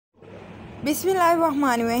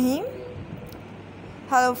Bismillahirrahmanirrahim.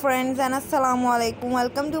 Hello friends and assalamu alaikum.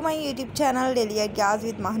 Welcome to my YouTube channel Daily Ideas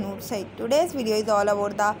with Mahnoor Said. Today's video is all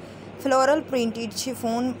about the floral printed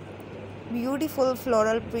chiffon, beautiful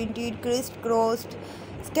floral printed crisscrossed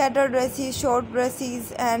scattered dresses, short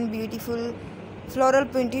dresses and beautiful floral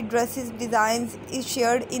printed dresses designs is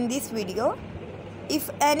shared in this video. If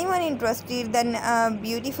anyone interested, then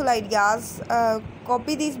beautiful ideas,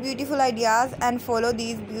 copy these beautiful ideas and follow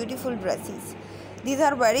these beautiful dresses. These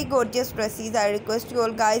are very gorgeous dresses. I request you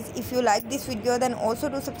all guys, if you like this video, then also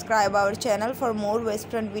to subscribe our channel for more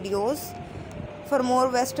western videos, for more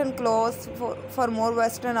western clothes, for more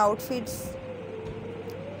western outfits.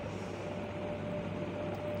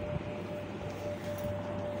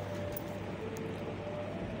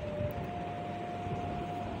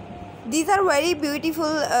 These are very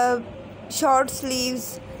beautiful short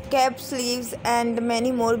sleeves, cap sleeves and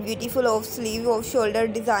many more beautiful off sleeve, off shoulder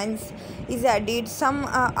designs is added. Some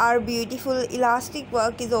are beautiful elastic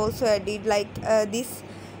work is also added, like this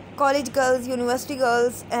college girls, university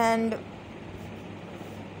girls and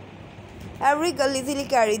every girl easily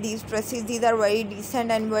carry these dresses. These are very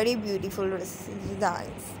decent and very beautiful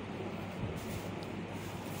designs.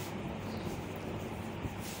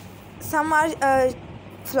 Some are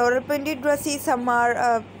floral printed dresses, some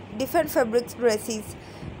are different fabrics dresses.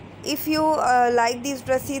 If you like these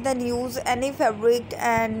dresses, then use any fabric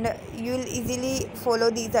and you will easily follow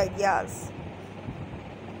these ideas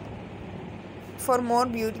for more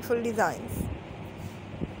beautiful designs.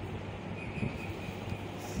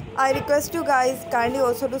 I request you guys kindly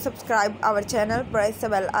also to subscribe our channel, press the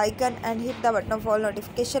bell icon and hit the button of all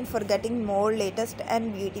notification for getting more latest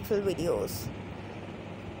and beautiful videos.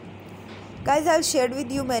 Guys, I'll share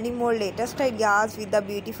with you many more latest ideas with the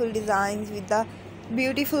beautiful designs, with the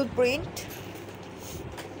beautiful print,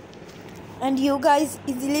 and you guys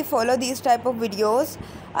easily follow these type of videos.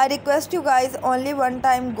 I request you guys only one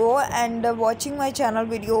time go and watching my channel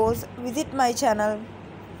videos, visit my channel.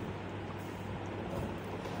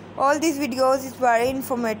 All these videos is very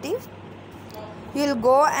informative. You'll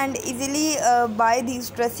go and easily buy these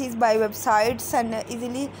dresses by websites and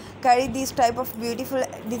easily carry these type of beautiful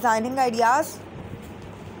designing ideas.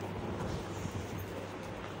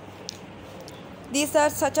 These are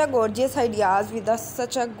such a gorgeous ideas with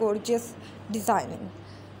such a gorgeous designing.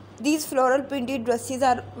 These floral printed dresses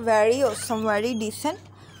are very awesome, very decent.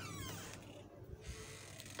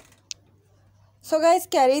 So guys,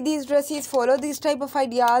 carry these dresses, follow these type of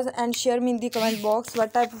ideas and share me in the comment box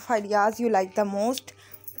what type of ideas you like the most.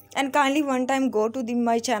 And kindly one time go to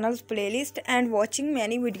my channel's playlist and watching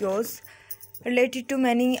many videos related to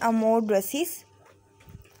many more dresses.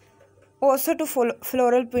 Also to follow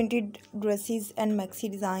floral printed dresses and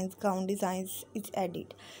maxi designs, gown designs is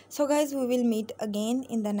added. So guys, we will meet again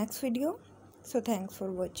in the next video. So thanks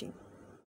for watching.